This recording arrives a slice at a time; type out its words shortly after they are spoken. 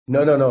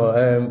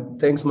No.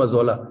 Thanks,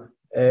 Mazola.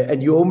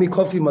 And you owe me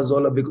coffee,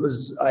 Mazola,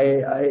 because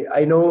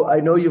I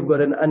know you've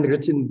got an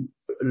unwritten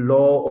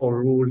law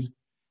or rule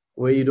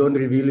where you don't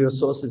reveal your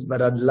sources,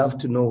 but I'd love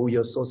to know who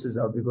your sources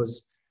are,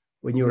 because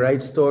when you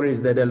write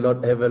stories that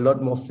have a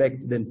lot more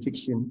fact than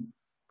fiction,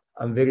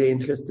 I'm very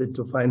interested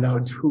to find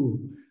out who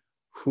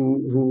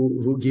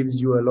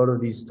gives you a lot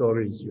of these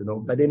stories, you know.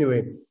 But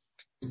anyway,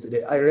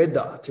 yesterday I read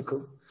the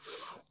article.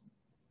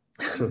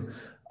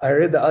 I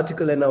read the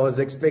article and I was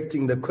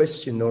expecting the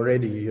question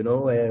already, you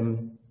know.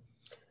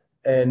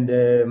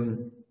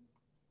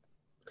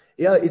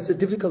 Yeah, it's a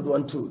difficult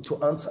one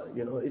to answer,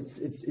 you know.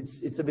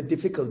 It's a bit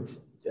difficult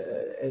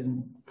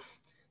and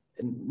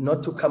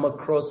not to come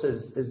across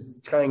as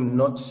trying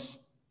not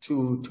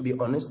to be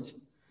honest,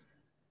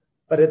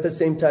 but at the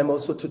same time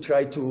also to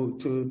try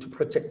to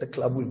protect the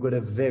club. We've got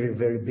a very,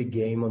 very big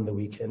game on the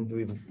weekend.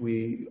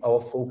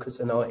 Our focus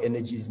and our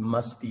energies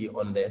must be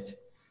on that.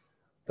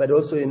 But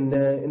also in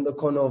the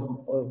corner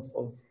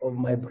of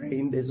my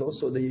brain, there's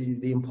also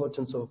the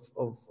importance of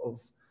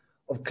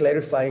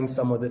clarifying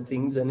some of the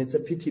things. And it's a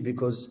pity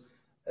because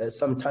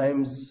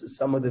sometimes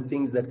some of the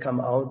things that come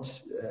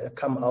out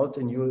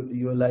and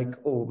you're like,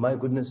 oh my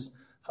goodness,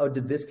 how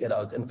did this get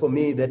out? And for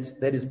me,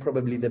 that is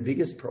probably the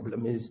biggest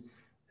problem, is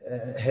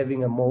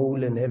having a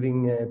mole and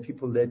having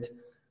people that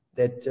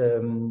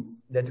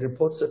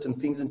report certain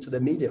things into the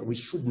media. We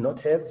should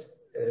not have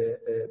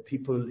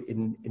people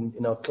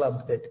in our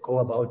club that go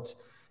about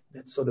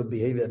that sort of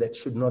behavior. That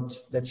should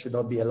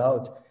not be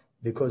allowed,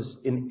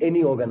 because in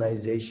any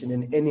organization,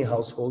 in any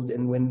household,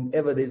 and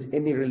whenever there's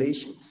any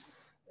relations,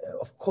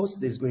 of course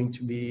there's going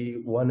to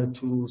be one or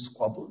two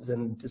squabbles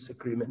and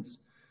disagreements,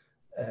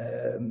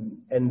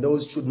 and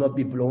those should not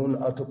be blown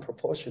out of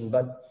proportion.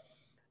 But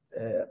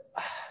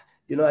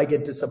you know, I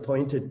get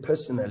disappointed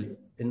personally,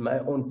 in my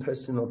own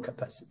personal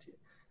capacity.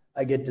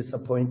 I get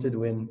disappointed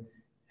when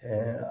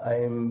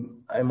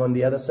I'm on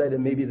the other side,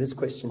 and maybe this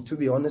question, to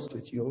be honest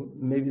with you,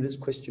 maybe this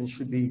question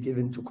should be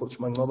given to Coach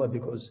Manqoba,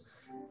 because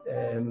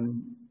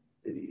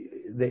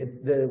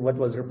what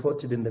was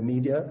reported in the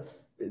media,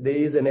 there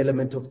is an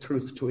element of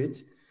truth to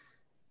it.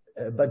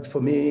 But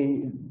for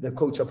me, the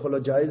coach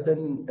apologized,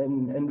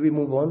 and we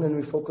move on and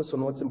we focus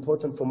on what's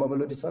important for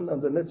Mamelodi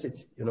Sundowns, and that's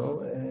it, you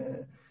know.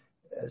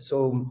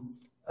 So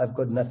I've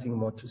got nothing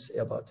more to say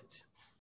about it.